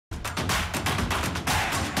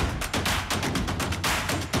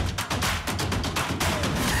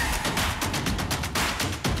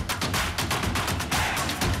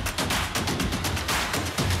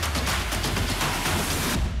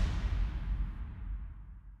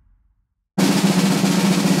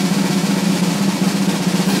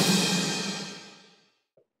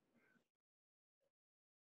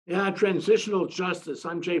Yeah, Transitional Justice.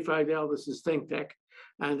 I'm Jay Fidell. This is Think Tech.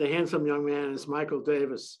 And the handsome young man is Michael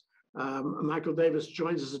Davis. Michael Davis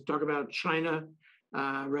joins us to talk about China,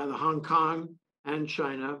 rather Hong Kong and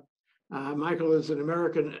China. Michael is an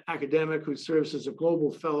American academic who serves as a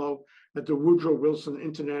global fellow at the Woodrow Wilson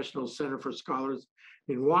International Center for Scholars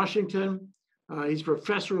in Washington. He's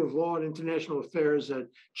professor of law and international affairs at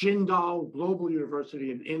Jindal Global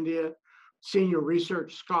University in India, senior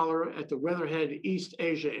research scholar at the Weatherhead East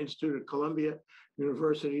Asia Institute at Columbia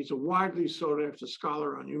University. He's a widely sought after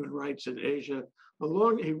scholar on human rights in Asia.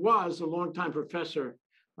 He was a longtime professor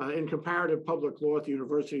in comparative public law at the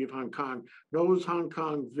University of Hong Kong, knows Hong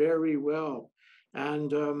Kong very well.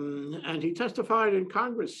 And he testified in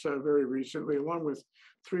Congress very recently, along with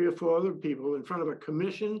 3 or 4 other people, in front of a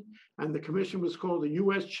commission. And the commission was called the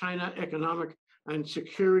U.S.-China Economic and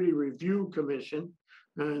Security Review Commission.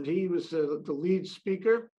 And he was the lead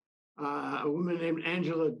speaker. A woman named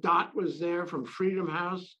Angela Dott was there from Freedom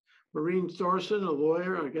House. Maureen Thorson, a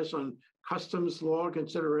lawyer, I guess, on customs law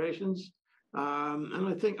considerations. And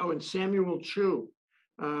I think, and Samuel Chu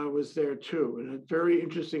was there too, and a very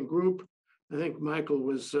interesting group. I think Michael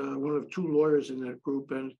was one of 2 lawyers in that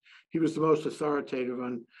group, and he was the most authoritative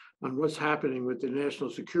on what's happening with the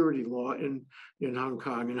national security law in Hong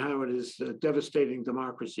Kong and how it is devastating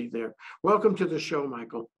democracy there. Welcome to the show,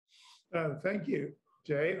 Michael. Thank you,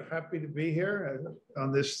 Jay. Happy to be here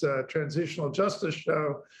on this Transitional Justice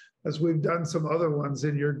show, as we've done some other ones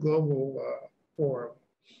in your global forum.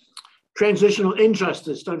 Transitional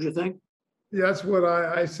injustice, don't you think? That's what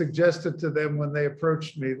I suggested to them when they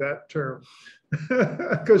approached me, that term.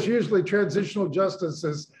 Because usually transitional justice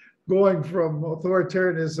is going from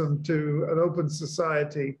authoritarianism to an open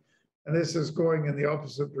society, and this is going in the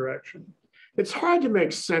opposite direction. It's hard to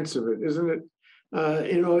make sense of it, isn't it?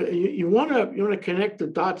 You want to connect the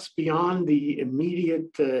dots beyond the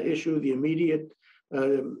immediate issue, the immediate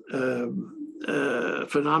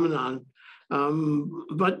phenomenon.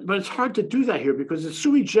 But it's hard to do that here because it's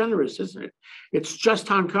sui generis, isn't it? It's just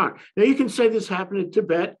Hong Kong. Now, you can say this happened in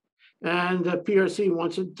Tibet, and PRC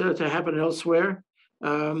wants it to happen elsewhere,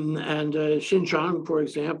 and Xinjiang, for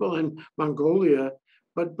example, and Mongolia.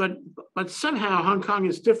 But somehow Hong Kong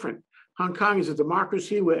is different. Hong Kong is a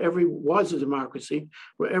democracy where everyone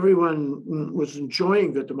was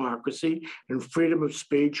enjoying the democracy and freedom of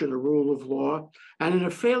speech and the rule of law. And in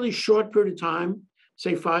a fairly short period of time,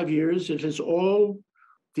 say 5 years, it has all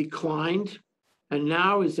declined. And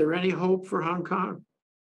now, is there any hope for Hong Kong?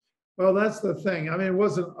 Well, that's the thing. I mean, it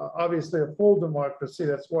wasn't obviously a full democracy.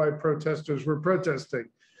 That's why protesters were protesting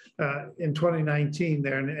in 2019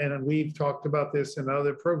 there. And we've talked about this in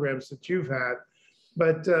other programs that you've had.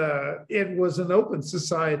 But it was an open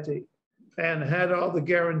society and had all the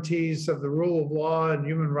guarantees of the rule of law and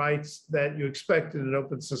human rights that you expect in an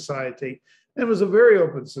open society. And it was a very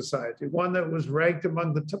open society, one that was ranked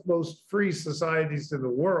among the most free societies in the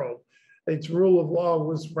world. Its rule of law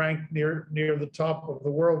was ranked near the top of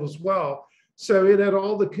the world as well. So it had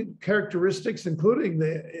all the characteristics, including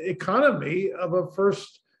the economy of a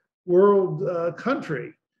first world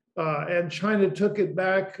country. And China took it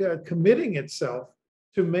back, committing itself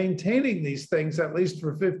to maintaining these things, at least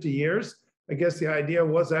for 50 years. I guess the idea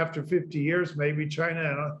was after 50 years, maybe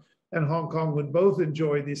China and Hong Kong would both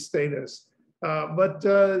enjoy this status. But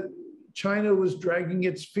China was dragging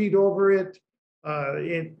its feet over it.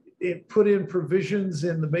 It put in provisions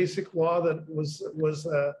in the basic law that was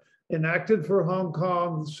enacted for Hong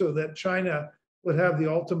Kong so that China would have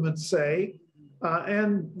the ultimate say.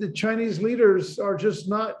 And the Chinese leaders are just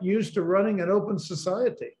not used to running an open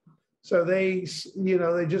society. So they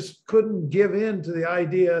just couldn't give in to the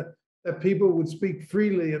idea that people would speak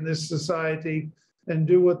freely in this society and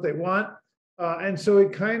do what they want. And so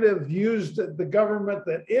it kind of used the government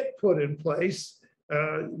that it put in place,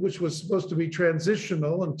 which was supposed to be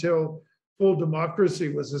transitional until full democracy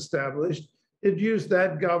was established. It used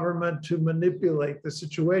that government to manipulate the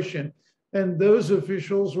situation. And those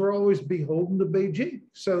officials were always beholden to Beijing.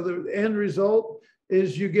 So the end result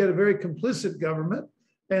is you get a very complicit government.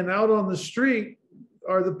 And out on the street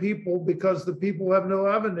are the people, because the people have no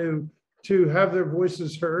avenue to have their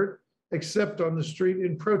voices heard, except on the street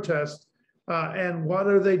in protest. And what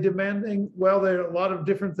are they demanding? Well, there are a lot of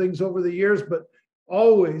different things over the years, but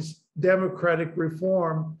always democratic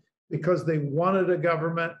reform, because they wanted a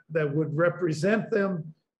government that would represent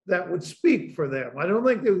them, that would speak for them. I don't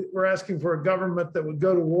think they were asking for a government that would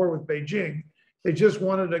go to war with Beijing. They just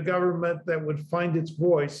wanted a government that would find its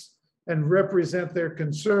voice and represent their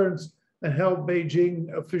concerns and help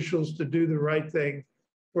Beijing officials to do the right thing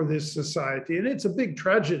for this society. And it's a big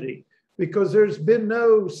tragedy because there's been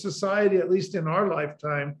no society, at least in our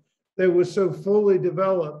lifetime, that was so fully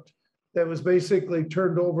developed that was basically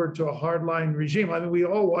turned over to a hardline regime. I mean, we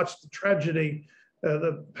all watched the tragedy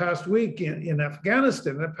the past week in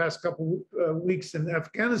Afghanistan, the past couple weeks in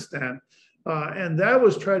Afghanistan. And that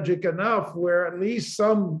was tragic enough where at least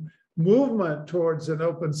some movement towards an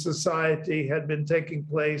open society had been taking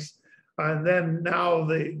place. And then now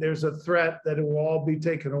there's a threat that it will all be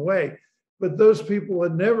taken away. But those people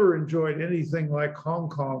had never enjoyed anything like Hong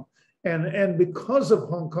Kong. And because of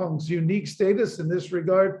Hong Kong's unique status in this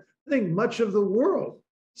regard, I think much of the world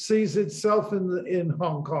sees itself in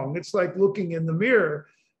Hong Kong. It's like looking in the mirror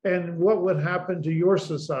and what would happen to your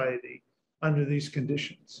society under these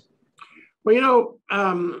conditions. Well,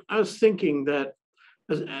 I was thinking that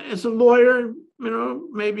as a lawyer,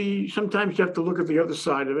 maybe sometimes you have to look at the other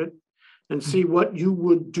side of it and see what you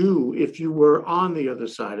would do if you were on the other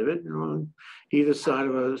side of it, either side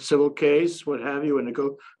of a civil case, what have you, a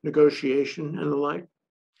negotiation and the like.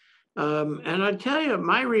 And I tell you,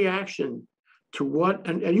 my reaction to what,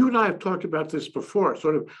 and you and I have talked about this before,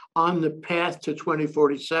 sort of on the path to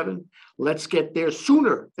 2047, let's get there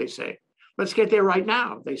sooner, they say. Let's get there right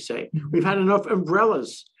now, they say. We've had enough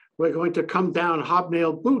umbrellas. We're going to come down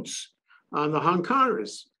hobnailed boots on the Hong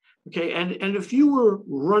Kongers. Okay, and if you were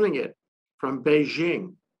running it from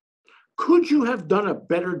Beijing, could you have done a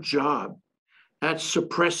better job at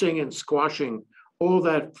suppressing and squashing all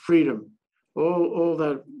that freedom, all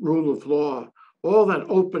that rule of law, all that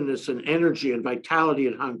openness and energy and vitality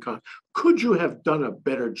in Hong Kong? Could you have done a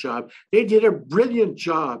better job? They did a brilliant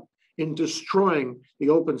job in destroying the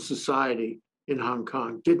open society in Hong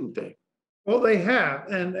Kong, didn't they? Well, they have.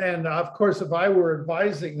 And of course, if I were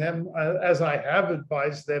advising them, as I have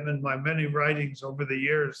advised them in my many writings over the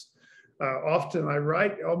years, often I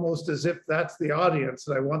write almost as if that's the audience,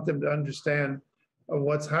 and I want them to understand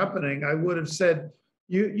what's happening. I would have said,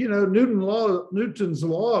 Newton's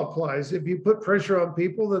law applies. If you put pressure on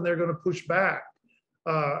people, then they're going to push back.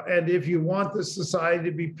 And if you want the society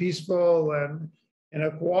to be peaceful and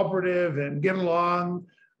cooperative and get along,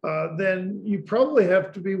 then you probably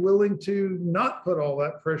have to be willing to not put all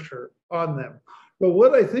that pressure on them. But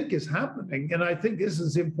what I think is happening, and I think this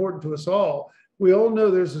is important to us all, we all know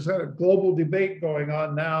there's this kind of global debate going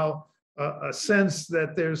on now, a sense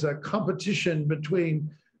that there's a competition between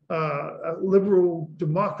liberal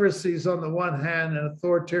democracies on the one hand and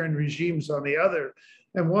authoritarian regimes on the other.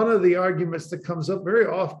 And one of the arguments that comes up very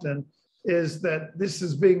often is that this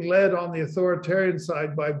is being led on the authoritarian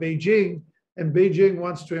side by Beijing, and Beijing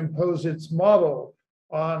wants to impose its model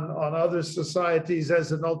on other societies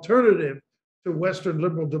as an alternative to Western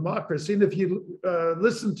liberal democracy. And if you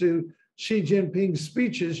listen to Xi Jinping's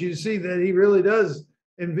speeches, you see that he really does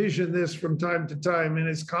envision this from time to time in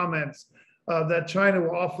his comments, that China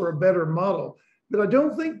will offer a better model. But I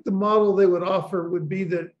don't think the model they would offer would be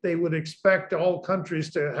that they would expect all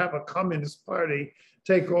countries to have a communist party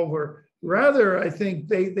take over. Rather, I think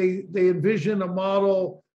they envision a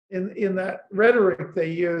model in that rhetoric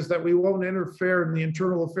they use, that we won't interfere in the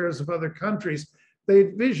internal affairs of other countries. They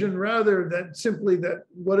envision rather that simply that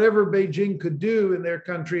whatever Beijing could do in their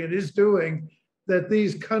country and is doing, that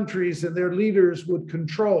these countries and their leaders would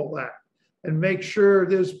control that and make sure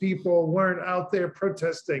those people weren't out there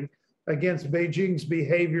protesting against Beijing's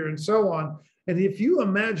behavior and so on. And if you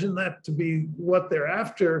imagine that to be what they're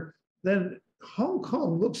after, then Hong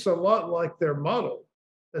Kong looks a lot like their model,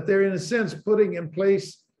 that they're in a sense putting in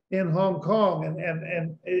place in Hong Kong.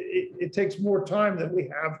 And it takes more time than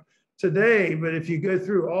we have today. But if you go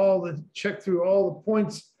through check through all the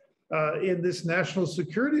points in this national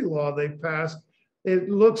security law they passed,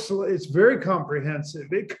 it's very comprehensive.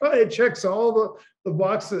 It checks all the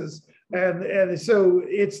boxes. And so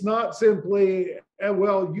it's not simply,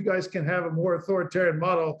 well, you guys can have a more authoritarian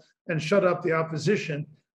model and shut up the opposition.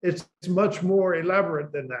 It's much more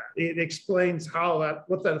elaborate than that. It explains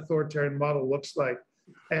what that authoritarian model looks like.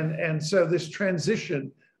 And so this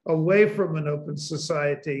transition away from an open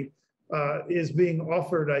society is being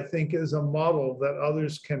offered, I think, as a model that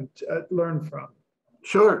others can learn from.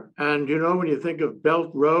 Sure. And, when you think of Belt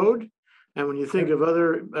Road, and when you think of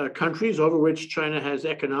other countries over which China has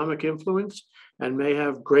economic influence and may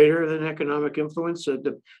have greater than economic influence,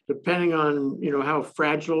 depending on, how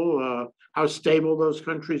fragile, how stable those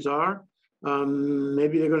countries are,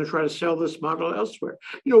 maybe they're going to try to sell this model elsewhere.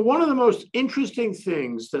 One of the most interesting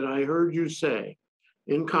things that I heard you say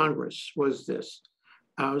in Congress was this.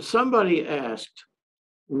 Somebody asked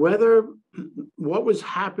whether what was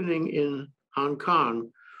happening in Hong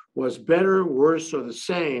Kong was better, worse, or the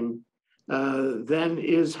same than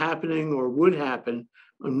is happening or would happen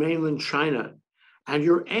on mainland China. And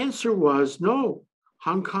your answer was, no,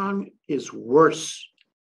 Hong Kong is worse.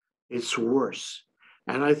 It's worse.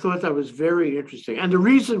 And I thought that was very interesting. And the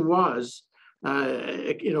reason was,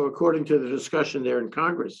 according to the discussion there in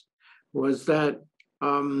Congress, was that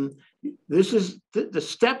this is the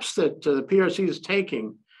steps that the PRC is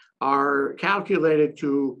taking are calculated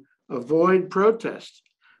to avoid protest.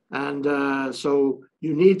 And so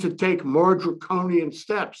you need to take more draconian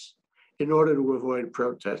steps in order to avoid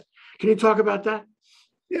protest. Can you talk about that?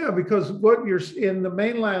 Yeah, because what you're in the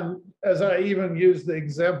mainland, as I even used the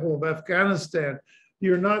example of Afghanistan,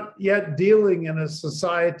 you're not yet dealing in a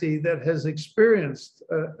society that has experienced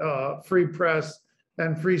free press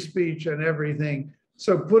and free speech and everything.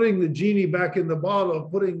 So putting the genie back in the bottle,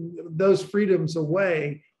 putting those freedoms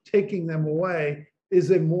away, taking them away,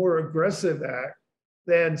 is a more aggressive act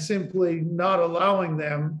than simply not allowing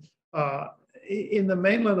them. In the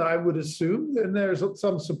mainland, I would assume, and there's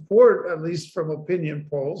some support, at least from opinion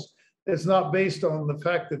polls, it's not based on the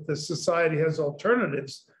fact that the society has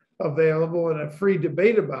alternatives available and a free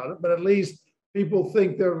debate about it, but at least people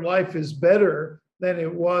think their life is better than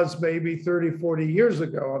it was maybe 30, 40 years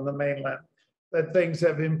ago on the mainland, that things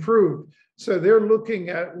have improved. So they're looking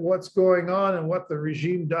at what's going on and what the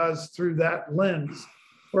regime does through that lens.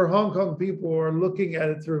 Where Hong Kong people are looking at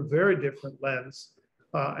it through a very different lens.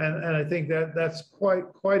 And I think that that's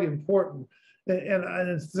quite important. And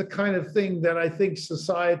it's the kind of thing that I think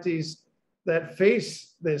societies that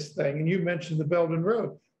face this thing, and you mentioned the Belt and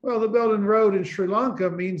Road. Well, the Belt and Road in Sri Lanka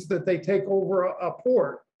means that they take over a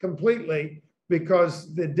port completely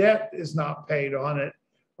because the debt is not paid on it,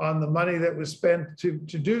 on the money that was spent to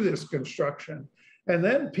do this construction. And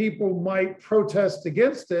then people might protest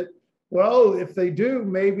against it. Well, if they do,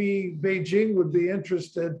 maybe Beijing would be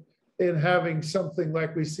interested in having something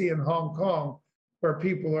like we see in Hong Kong, where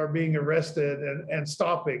people are being arrested and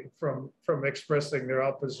stopping from expressing their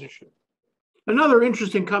opposition. Another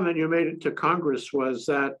interesting comment you made to Congress was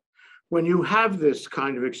that when you have this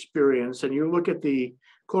kind of experience and you look at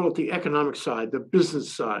call it the economic side, the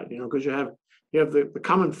business side, because you have the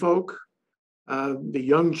common folk, the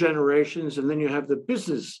young generations, and then you have the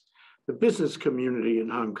business community in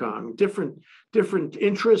Hong Kong, different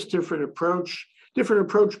interests, different approach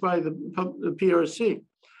by the PRC.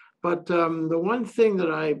 But the one thing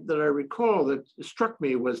that I recall that struck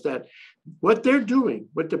me was that what they're doing,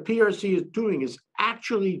 what the PRC is doing, is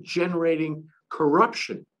actually generating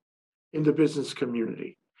corruption in the business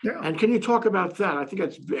community. Yeah. And can you talk about that? I think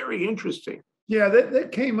that's very interesting. Yeah,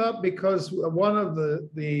 that came up because one of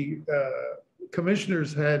the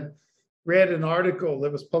commissioners had read an article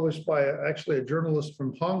that was published by actually a journalist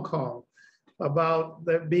from Hong Kong about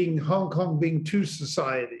that Hong Kong being two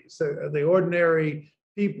societies, the ordinary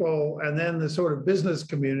people and then the sort of business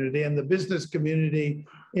community, and the business community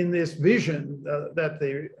in this vision that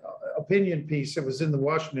the opinion piece that was in the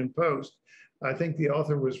Washington Post, I think the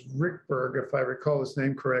author was Rickberg, if I recall his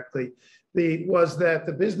name correctly, was that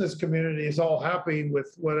the business community is all happy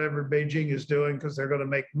with whatever Beijing is doing because they're going to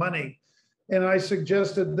make money. And I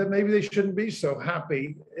suggested that maybe they shouldn't be so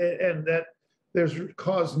happy and that there's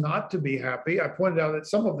cause not to be happy. I pointed out that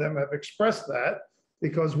some of them have expressed that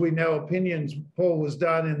because we know opinions poll was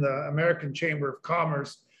done in the American Chamber of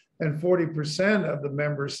Commerce and 40% of the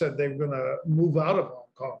members said they were going to move out of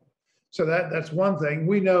Hong Kong. So that's one thing.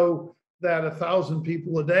 We know that 1,000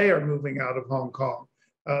 people a day are moving out of Hong Kong.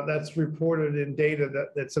 That's reported in data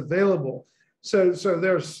that's available. So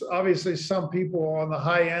there's obviously some people on the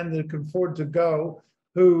high end that can afford to go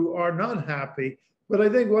who are not happy. But I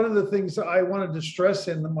think one of the things I wanted to stress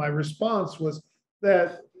in my response was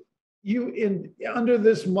that under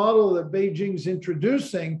this model that Beijing's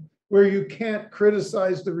introducing, where you can't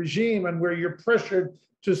criticize the regime and where you're pressured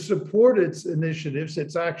to support its initiatives,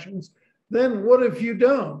 its actions, then what if you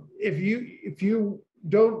don't? If you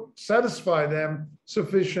don't satisfy them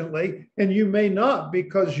sufficiently, and you may not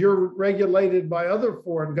because you're regulated by other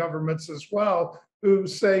foreign governments as well,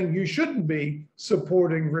 who's saying you shouldn't be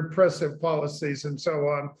supporting repressive policies and so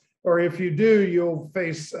on. Or if you do, you'll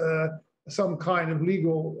face some kind of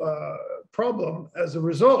legal problem as a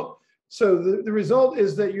result. So the result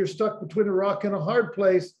is that you're stuck between a rock and a hard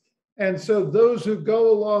place. And so those who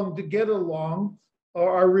go along to get along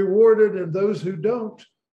are rewarded, and those who don't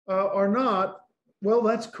are not. Well,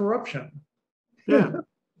 that's corruption. Yeah.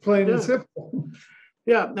 Plain and simple.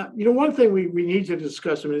 Yeah. Now, one thing we need to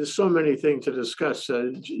discuss, I mean, there's so many things to discuss,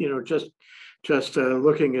 just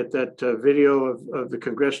looking at that video of the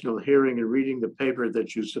congressional hearing and reading the paper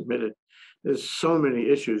that you submitted. There's so many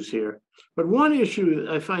issues here. But one issue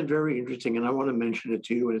I find very interesting, and I want to mention it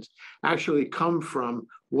to you, and it's actually come from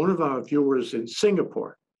one of our viewers in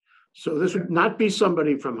Singapore. So this would not be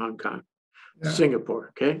somebody from Hong Kong, Yeah. Singapore,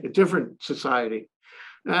 okay, a different society.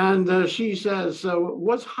 And she says, so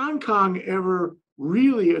was Hong Kong ever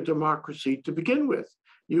really a democracy to begin with?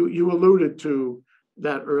 You alluded to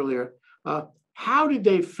that earlier. How did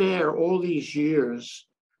they fare all these years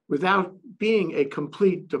without being a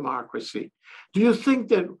complete democracy? Do you think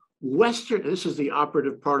that Western, this is the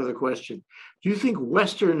operative part of the question, do you think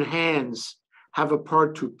Western hands have a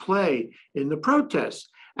part to play in the protests?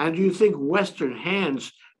 And do you think Western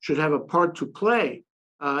hands should have a part to play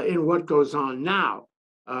in what goes on now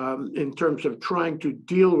in terms of trying to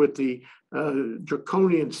deal with the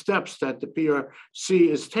draconian steps that the PRC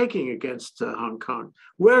is taking against Hong Kong?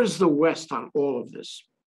 Where's the West on all of this?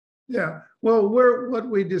 Yeah, well, what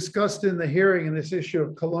we discussed in the hearing in this issue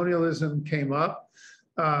of colonialism came up.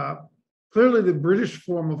 Clearly, the British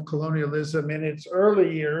form of colonialism in its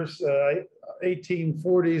early years,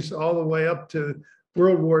 1840s, all the way up to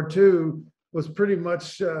World War II, was pretty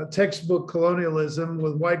much textbook colonialism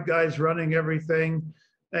with white guys running everything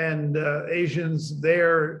and Asians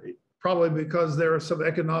there, probably because there are some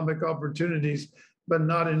economic opportunities, but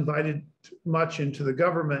not invited much into the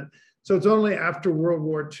government. So it's only after World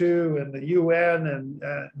War II and the UN and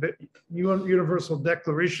Universal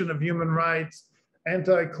Declaration of Human Rights,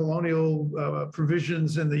 anti-colonial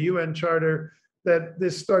provisions in the UN Charter, that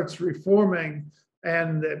this starts reforming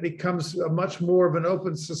and it becomes a much more of an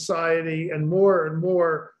open society, and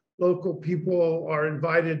more local people are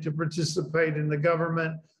invited to participate in the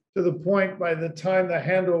government, to the point by the time the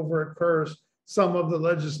handover occurs, some of the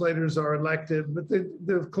legislators are elected, but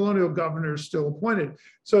the colonial governor is still appointed.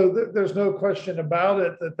 So there's no question about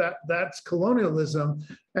it that's colonialism.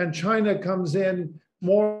 And China comes in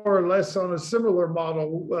more or less on a similar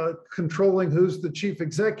model, controlling who's the chief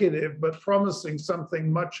executive, but promising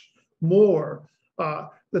something much more.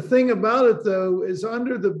 The thing about it, though, is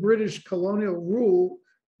under the British colonial rule,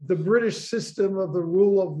 the British system of the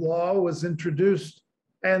rule of law was introduced,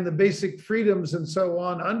 and the basic freedoms and so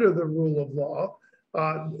on under the rule of law.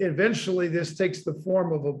 Eventually, this takes the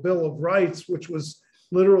form of a Bill of Rights, which was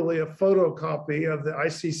literally a photocopy of the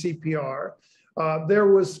ICCPR.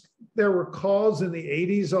 There were calls in the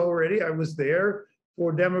 80s already, I was there,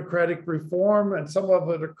 for democratic reform, and some of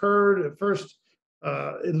it occurred at first,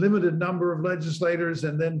 a limited number of legislators,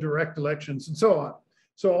 and then direct elections and so on.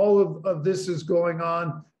 So all of this is going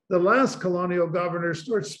on. The last colonial governor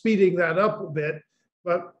starts speeding that up a bit,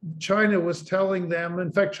 but China was telling them,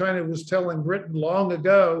 in fact, China was telling Britain long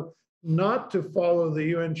ago not to follow the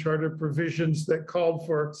UN Charter provisions that called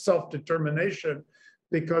for self-determination,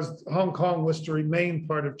 because Hong Kong was to remain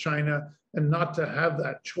part of China and not to have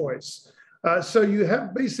that choice. So you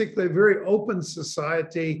have basically a very open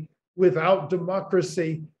society without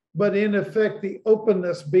democracy, but in effect, the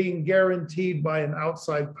openness being guaranteed by an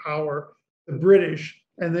outside power, the British,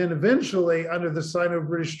 and then eventually under the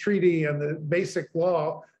Sino-British Treaty and the Basic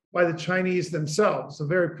Law by the Chinese themselves, a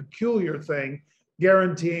very peculiar thing,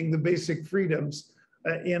 guaranteeing the basic freedoms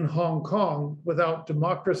in Hong Kong without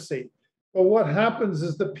democracy. But what happens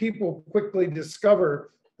is the people quickly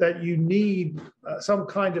discover that you need some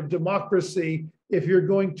kind of democracy if you're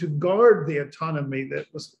going to guard the autonomy that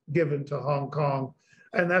was given to Hong Kong.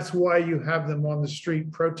 And that's why you have them on the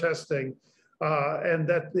street protesting, and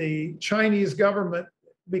that the Chinese government,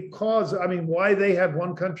 because, I mean, why they have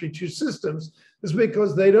one country, two systems is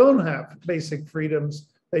because they don't have basic freedoms.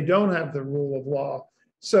 They don't have the rule of law.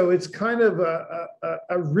 So it's kind of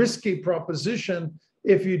a risky proposition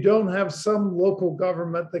if you don't have some local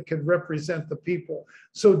government that can represent the people.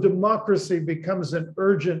 So democracy becomes an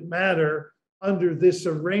urgent matter under this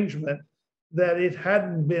arrangement that it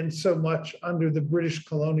hadn't been so much under the British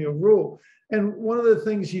colonial rule. And one of the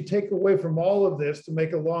things you take away from all of this, to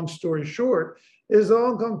make a long story short, is the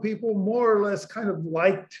Hong Kong people more or less kind of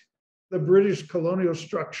liked the British colonial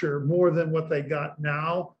structure more than what they got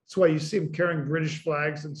now. That's why you see them carrying British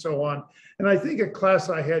flags and so on. And I think a class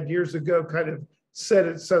I had years ago kind of said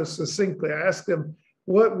it so succinctly. I asked them,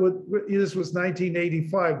 this was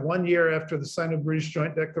 1985, 1 year after the Sino-British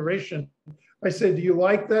Joint Declaration. I said, do you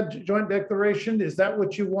like that joint declaration? Is that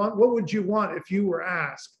what you want? What would you want if you were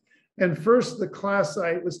asked? And first, the class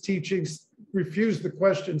I was teaching refused the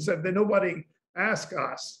question, said that nobody asked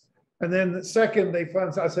us. And then the second, they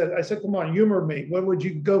found, I said, come on, humor me. What would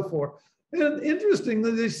you go for? And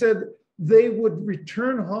interestingly, they said they would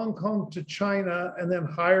return Hong Kong to China and then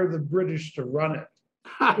hire the British to run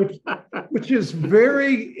it, which is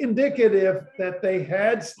very indicative that they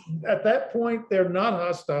had, at that point, they're not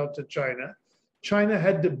hostile to China. China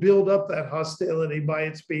had to build up that hostility by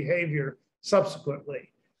its behavior subsequently,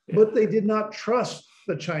 but they did not trust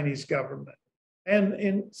the Chinese government.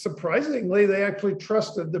 And surprisingly, they actually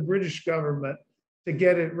trusted the British government to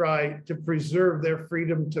get it right, to preserve their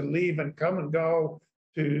freedom to leave and come and go,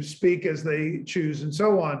 to speak as they choose, and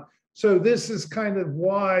so on. So this is kind of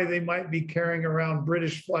why they might be carrying around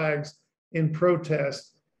British flags in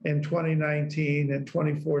protest in 2019 and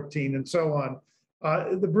 2014 and so on.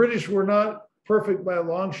 The British were not perfect by a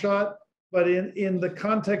long shot, but in the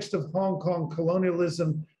context of Hong Kong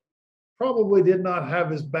colonialism, probably did not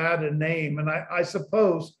have as bad a name. And I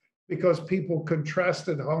suppose because people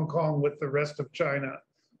contrasted Hong Kong with the rest of China.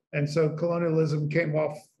 And so colonialism came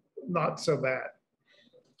off not so bad.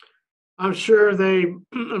 I'm sure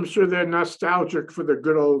they're nostalgic for the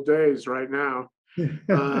good old days right now,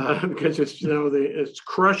 because it's it's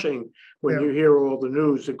crushing when you hear all the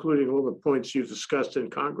news, including all the points you discussed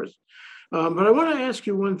in Congress. But I want to ask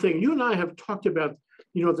you one thing. You and I have talked about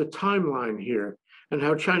the timeline here and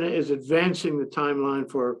how China is advancing the timeline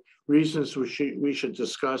for reasons we should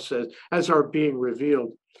discuss as are being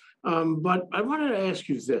revealed. But I wanted to ask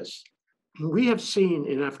you this. We have seen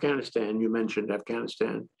in Afghanistan, you mentioned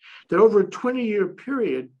Afghanistan, that over a 20-year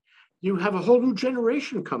period, you have a whole new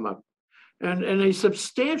generation come up. And a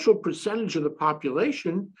substantial percentage of the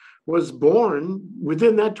population was born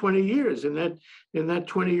within that 20 years, in that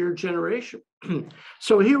 20-year generation.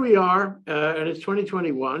 So here we are, and it's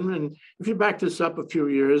 2021. And if you back this up a few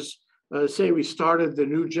years, say we started the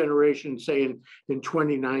new generation, say in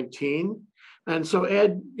 2019. And so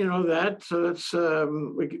add, that, so that's,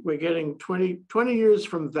 we're getting 20 years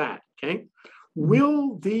from that, okay?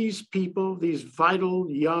 Will these people, these vital,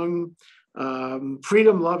 young,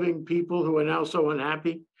 freedom-loving people who are now so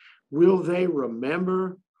unhappy, will they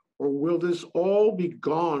remember, or will this all be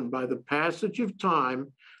gone by the passage of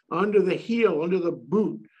time under the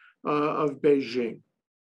boot of Beijing?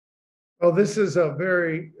 Well, this is a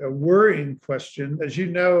very worrying question. As you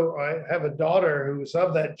know, I have a daughter who was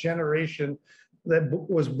of that generation that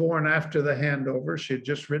was born after the handover. She had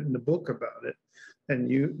just written a book about it,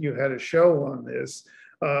 and you had a show on this.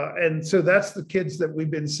 And so that's the kids that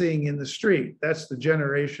we've been seeing in the street. That's the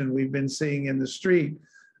generation we've been seeing in the street.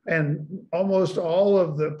 And almost all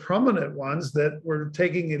of the prominent ones that were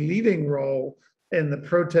taking a leading role in the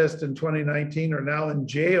protest in 2019 are now in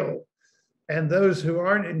jail. And those who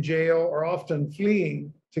aren't in jail are often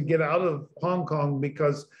fleeing to get out of Hong Kong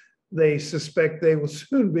because they suspect they will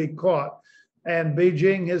soon be caught. And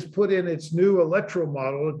Beijing has put in its new electoral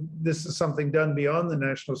model. This is something done beyond the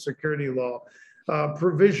national security law,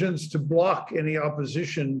 provisions to block any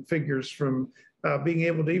opposition figures from being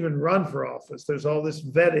able to even run for office. There's all this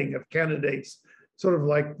vetting of candidates, sort of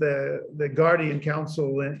like the Guardian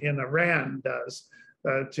Council in Iran does,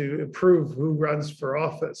 to approve who runs for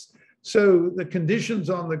office. So the conditions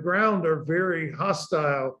on the ground are very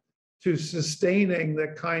hostile to sustaining the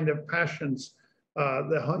kind of passions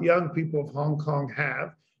the young people of Hong Kong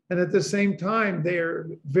have. And at the same time, they're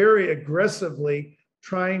very aggressively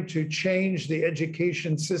trying to change the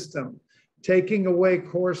education system, taking away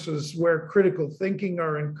courses where critical thinking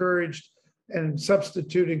are encouraged and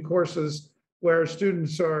substituting courses where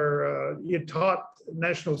students are taught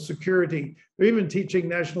national security. They're even teaching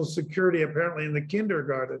national security apparently in the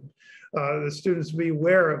kindergarten. The students be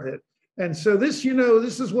aware of it. And so this,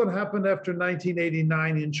 this is what happened after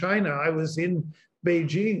 1989 in China. I was in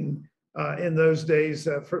Beijing in those days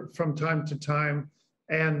from time to time,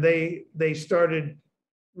 and they started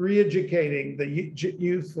re-educating the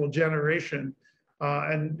youthful generation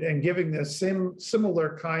and giving the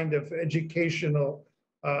similar kind of educational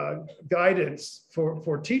guidance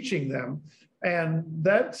for teaching them. And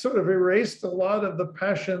that sort of erased a lot of the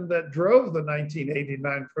passion that drove the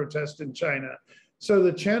 1989 protest in China. So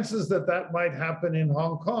the chances that that might happen in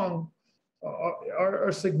Hong Kong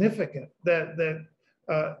are significant.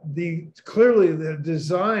 Clearly the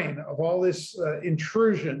design of all this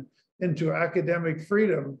intrusion into academic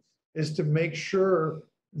freedom is to make sure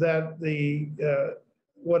that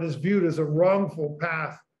what is viewed as a wrongful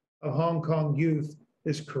path of Hong Kong youth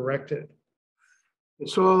is corrected.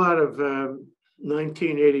 It's all out of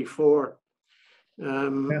 1984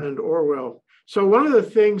 and Orwell. So one of the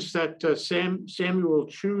things that Samuel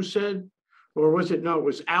Chu said, or was it, no, it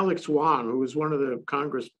was Alex Wan, who was one of the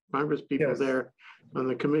Congress people there on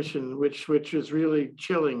the commission, which is really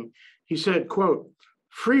chilling. He said, quote,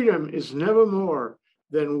 "Freedom is never more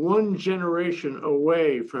than one generation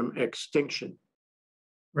away from extinction."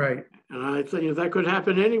 Right. And I think that could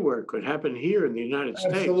happen anywhere. It could happen here in the United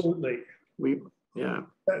States. Absolutely. Yeah.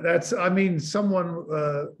 That's,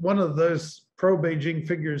 one of those pro-Beijing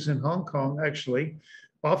figures in Hong Kong actually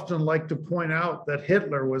often like to point out that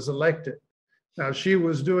Hitler was elected. Now, she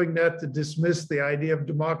was doing that to dismiss the idea of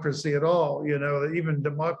democracy at all. You know, even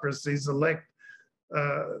democracies elect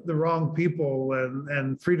the wrong people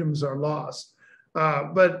and freedoms are lost.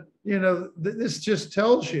 But, you know, this just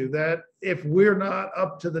tells you that if we're not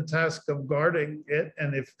up to the task of guarding it,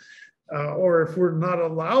 and or if we're not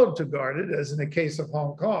allowed to guard it, as in the case of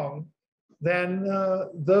Hong Kong, then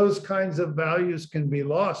those kinds of values can be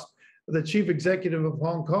lost. The chief executive of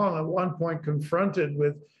Hong Kong at one point confronted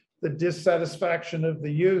with the dissatisfaction of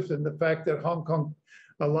the youth and the fact that Hong Kong,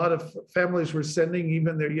 a lot of families were sending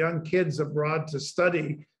even their young kids abroad to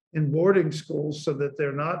study in boarding schools so that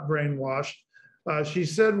they're not brainwashed. She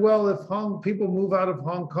said, well, if people move out of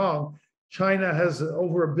Hong Kong, China has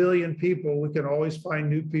over 1 billion people. We can always find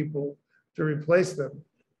new people to replace them.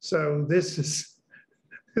 So this is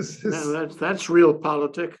that's real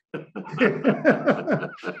politics.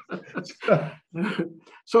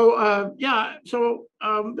 So yeah, so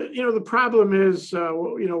you know, the problem is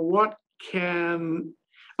you know, what can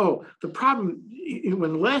the problem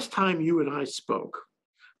when last time you and I spoke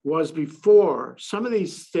was before some of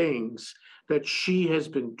these things that she has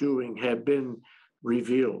been doing have been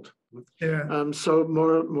revealed. Yeah. So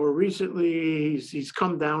more recently, he's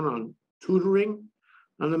come down on tutoring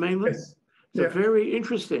on the mainland. Yes. So very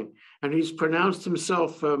interesting. And he's pronounced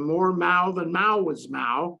himself more Mao than Mao was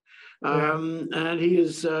Mao. And he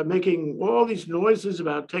is making all these noises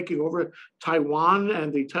about taking over Taiwan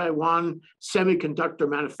and the Taiwan Semiconductor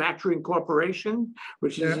Manufacturing Corporation,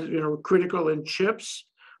 which is you know, critical in chips.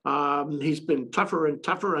 He's been tougher and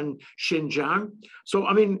tougher on Xinjiang. So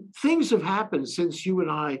I mean, things have happened since you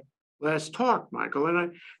and I last talked, Michael.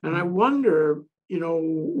 And I wonder, you know,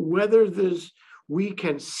 whether we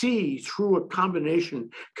can see through a combination,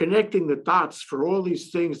 connecting the dots for all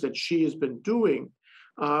these things that she has been doing,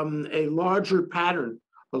 a larger pattern,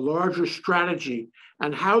 a larger strategy,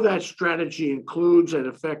 and how that strategy includes and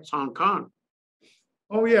affects Hong Kong.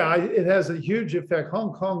 Oh yeah, it has a huge effect.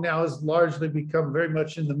 Hong Kong now has largely become very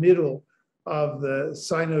much in the middle of the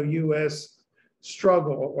Sino-US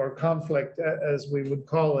struggle or conflict, as we would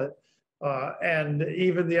call it. And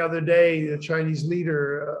even the other day, the Chinese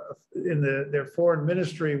leader in their foreign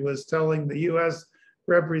ministry was telling the US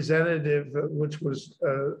representative, which was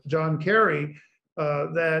John Kerry,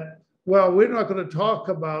 that, well, we're not going to talk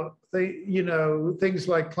about things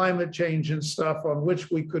like climate change and stuff on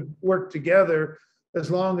which we could work together as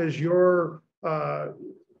long as you're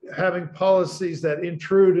having policies that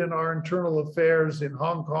intrude in our internal affairs in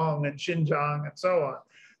Hong Kong and Xinjiang and so on.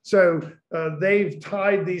 So they've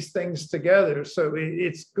tied these things together. So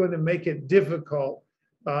it's going to make it difficult.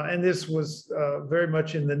 And this was very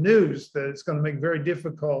much in the news, that it's going to make it very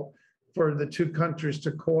difficult for the two countries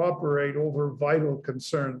to cooperate over vital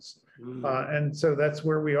concerns. And so that's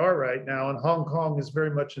where we are right now. And Hong Kong is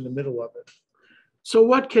very much in the middle of it. So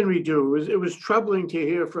what can we do? It was troubling to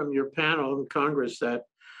hear from your panel in Congress that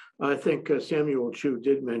I think Samuel Chu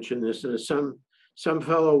did mention this, that some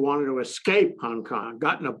fellow wanted to escape Hong Kong,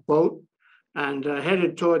 got in a boat and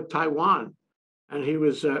headed toward Taiwan. And he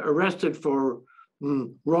was arrested for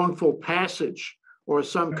wrongful passage or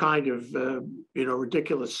some kind of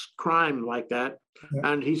ridiculous crime like that.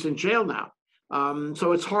 And he's in jail now.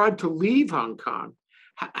 So it's hard to leave Hong Kong.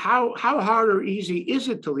 How hard or easy is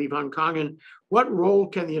it to leave Hong Kong, and what role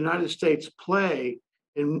can the United States play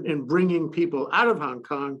in bringing people out of Hong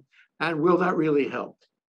Kong, and will that really help?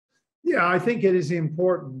 Yeah, I think it is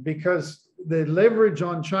important because the leverage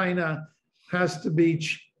on China has to be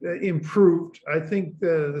improved. I think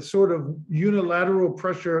the sort of unilateral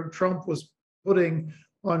pressure Trump was putting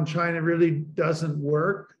on China really doesn't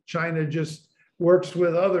work. China just works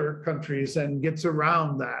with other countries and gets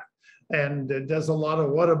around that, and does a lot of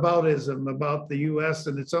whataboutism about the US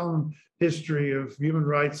and its own history of human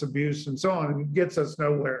rights abuse and so on. It gets us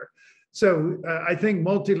nowhere. So I think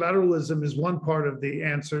multilateralism is one part of the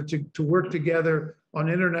answer, to work together on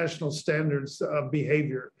international standards of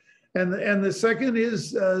behavior. And the second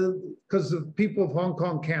is because the people of Hong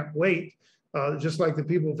Kong can't wait, just like the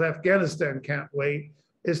people of Afghanistan can't wait,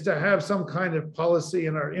 is to have some kind of policy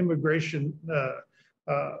in our immigration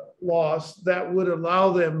laws that would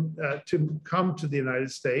allow them to come to the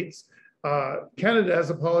United States. Canada has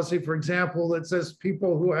a policy, for example, that says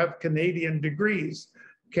people who have Canadian degrees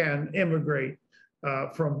can immigrate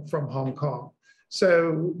from Hong Kong.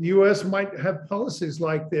 So the US might have policies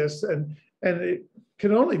like this, and it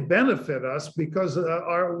can only benefit us because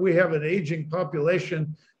we have an aging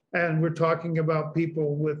population, and we're talking about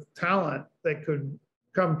people with talent that could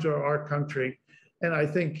come to our country. And I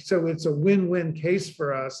think, so it's a win-win case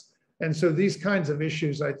for us. And so these kinds of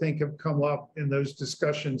issues, I think, have come up in those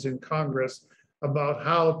discussions in Congress. about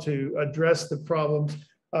how to address the problems.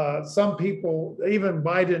 Some people, even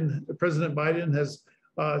President Biden has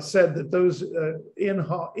said that those in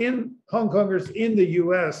Hong Kongers in the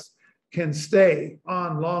US can stay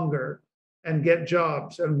on longer and get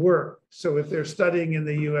jobs and work. So if they're studying in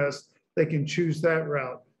the US, they can choose that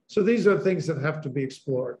route. So these are things that have to be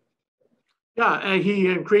explored. Yeah, and he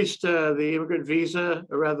increased the immigrant visa,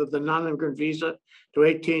 or rather the non-immigrant visa, to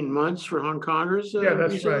 18 months for Hong Kongers. Yeah,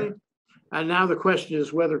 that's recently. right. And now the question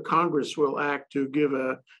is whether Congress will act to give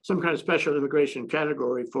some kind of special immigration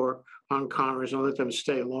category for Hong Kongers and let them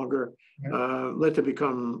stay longer, let them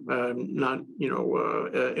become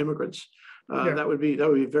immigrants. That would be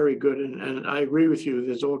very good. And I agree with you.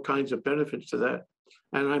 There's all kinds of benefits to that.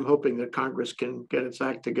 And I'm hoping that Congress can get its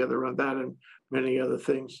act together on that and many other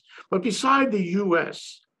things. But beside the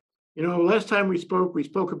US, last time we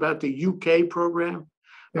spoke about the UK program,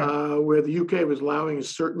 where the UK was allowing a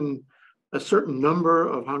certain number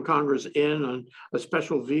of Hong Kongers in on a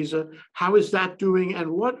special visa. How is that doing?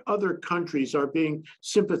 And what other countries are being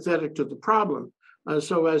sympathetic to the problem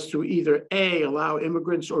so as to either A, allow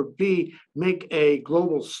immigrants, or B, make a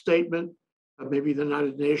global statement, maybe the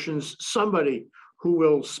United Nations, somebody who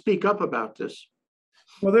will speak up about this?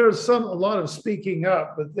 Well, there's a lot of speaking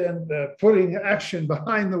up, but then putting action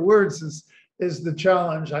behind the words is the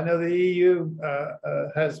challenge. I know the EU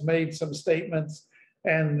has made some statements,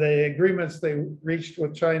 and the agreements they reached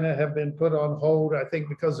with China have been put on hold, I think,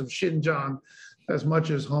 because of Xinjiang as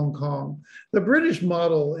much as Hong Kong. The British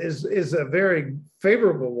model is a very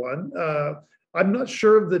favorable one. I'm not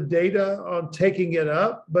sure of the data on taking it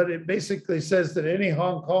up, but it basically says that any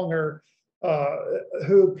Hong Konger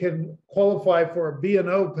who can qualify for a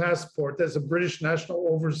B&O passport, that's a British national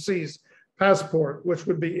overseas passport, which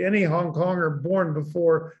would be any Hong Konger born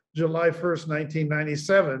before July 1st,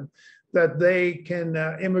 1997, that they can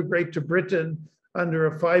immigrate to Britain under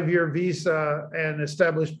a 5-year visa and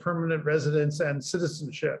establish permanent residence and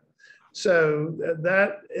citizenship. So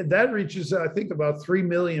that reaches, I think, about 3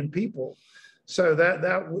 million people. So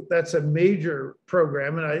that's a major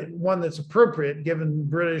program, and one that's appropriate given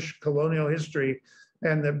British colonial history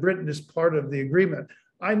and that Britain is part of the agreement.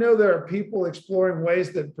 I know there are people exploring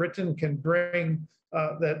ways that Britain can bring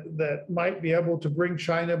that might be able to bring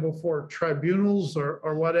China before tribunals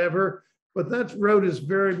or whatever, but that road is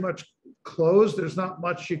very much closed. There's not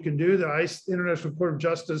much you can do. The International Court of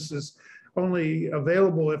Justice is only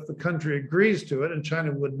available if the country agrees to it, and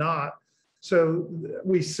China would not. So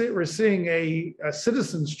we're seeing a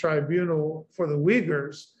citizens tribunal for the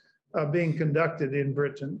Uyghurs being conducted in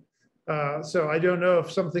Britain. So I don't know if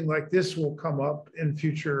something like this will come up in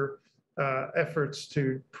future efforts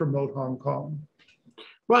to promote Hong Kong.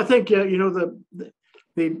 Well, I think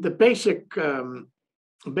the basic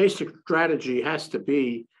strategy has to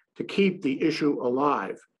be to keep the issue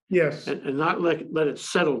alive. Yes, and not let it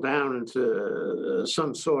settle down into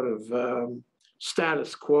some sort of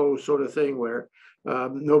status quo sort of thing where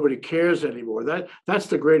nobody cares anymore. That's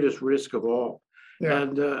the greatest risk of all. Yeah.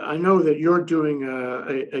 And I know that you're doing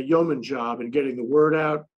a yeoman job in getting the word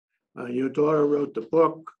out. Your daughter wrote the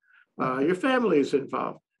book. Your family is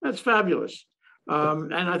involved. That's fabulous.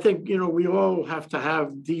 And I think, we all have to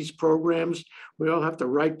have these programs. We all have to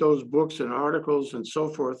write those books and articles and so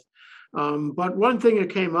forth. But one thing that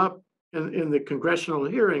came up in the congressional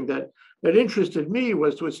hearing that interested me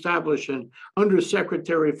was to establish an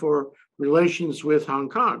undersecretary for relations with Hong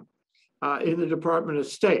Kong in the Department of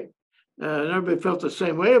State. And everybody felt the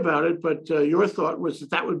same way about it, but your thought was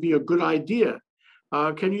that would be a good idea.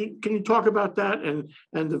 Can you talk about that and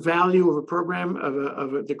the value of a program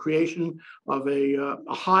of the creation of a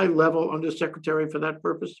high-level undersecretary for that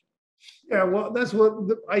purpose? Yeah, well, that's what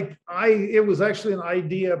it was actually an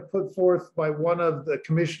idea put forth by one of the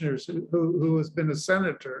commissioners who has been a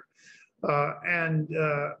senator. And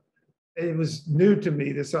it was new to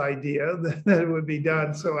me, this idea that it would be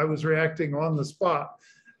done. So I was reacting on the spot.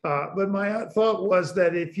 But my thought was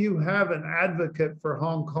that if you have an advocate for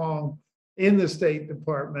Hong Kong in the State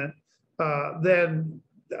Department, then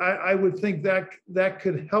I would think that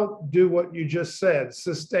could help do what you just said,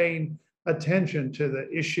 sustain attention to the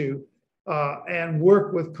issue and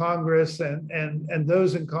work with Congress and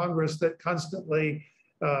those in Congress that constantly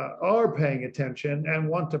are paying attention and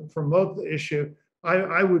want to promote the issue.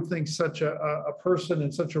 I would think such a person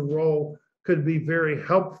in such a role could be very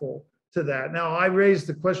helpful to that. Now, I raised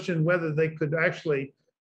the question whether they could actually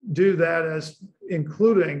do that as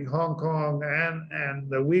including Hong Kong and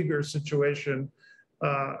the Uyghur situation.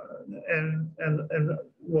 And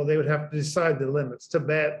well, they would have to decide the limits,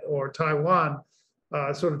 Tibet or Taiwan,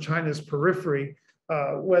 sort of China's periphery,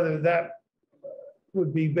 whether that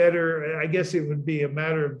would be better. I guess it would be a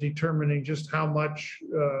matter of determining just how much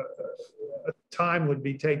time would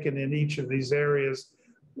be taken in each of these areas,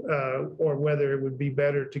 or whether it would be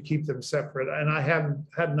better to keep them separate. And I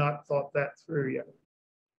had not thought that through yet.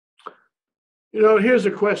 You know, here's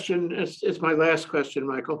a question. It's my last question,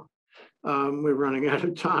 Michael. We're running out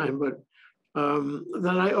of time, but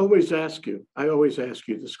that I always ask you. I always ask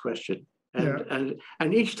you this question, and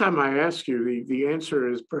each time I ask you, the answer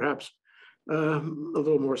is perhaps a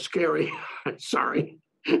little more scary. Sorry.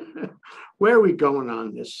 Where are we going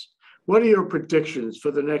on this? What are your predictions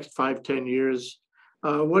for the next 5-10 years?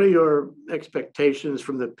 What are your expectations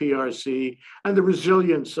from the PRC and the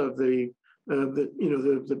resilience of the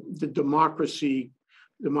democracy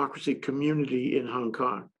community in Hong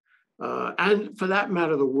Kong, and for that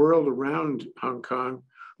matter, the world around Hong Kong,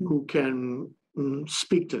 who can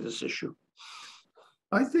speak to this issue?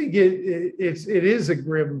 I think it is a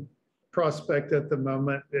grim prospect at the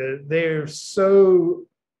moment. They're so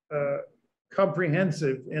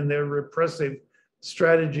comprehensive in their repressive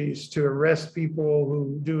strategies to arrest people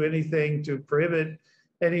who do anything to prohibit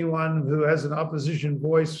anyone who has an opposition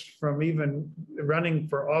voice from even running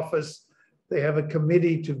for office. They have a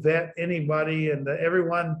committee to vet anybody, and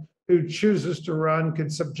everyone who chooses to run will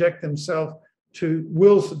subject themselves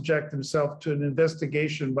to an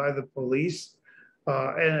investigation by the police,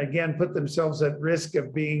 and again put themselves at risk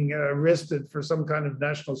of being arrested for some kind of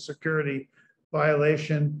national security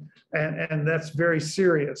violation, and that's very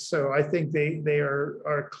serious. So I think they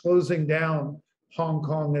are closing down Hong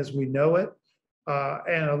Kong as we know it.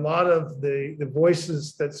 And a lot of the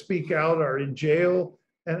voices that speak out are in jail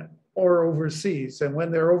or overseas. And when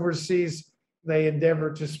they're overseas, they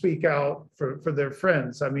endeavor to speak out for their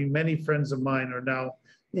friends. I mean, many friends of mine are now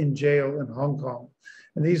in jail in Hong Kong.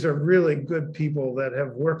 And these are really good people that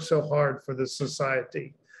have worked so hard for the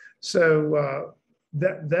society. So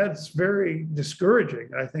that's very discouraging,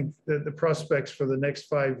 I think, the prospects for the next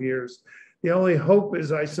 5 years. The only hope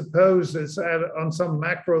is, I suppose, is on some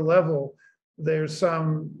macro level, there's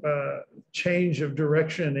some change of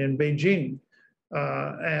direction in Beijing.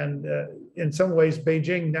 And in some ways,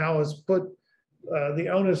 Beijing now has put the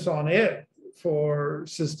onus on it for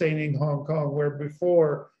sustaining Hong Kong, where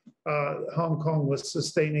before Hong Kong was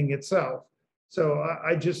sustaining itself. So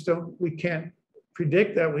I just we can't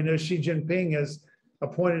predict that. We know Xi Jinping has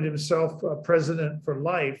appointed himself president for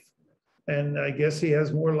life. And I guess he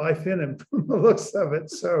has more life in him from the looks of it.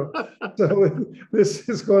 So this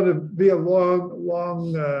is going to be a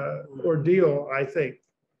long ordeal, I think.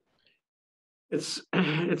 It's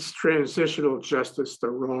transitional justice the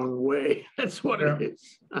wrong way. That's what it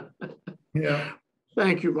is. Yeah.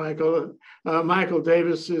 Thank you, Michael. Michael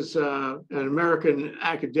Davis is an American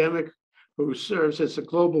academic who serves as a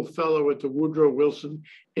global fellow at the Woodrow Wilson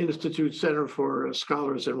Institute Center for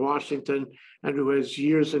Scholars in Washington, and who has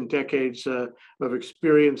years and decades of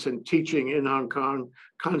experience in teaching in Hong Kong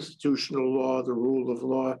constitutional law, the rule of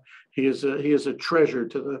law. He is a treasure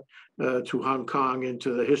to Hong Kong and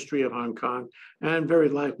to the history of Hong Kong, and very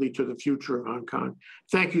likely to the future of Hong Kong.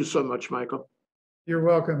 Thank you so much, Michael. You're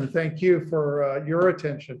welcome, and thank you for your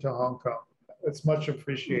attention to Hong Kong. It's much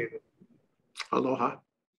appreciated. Aloha.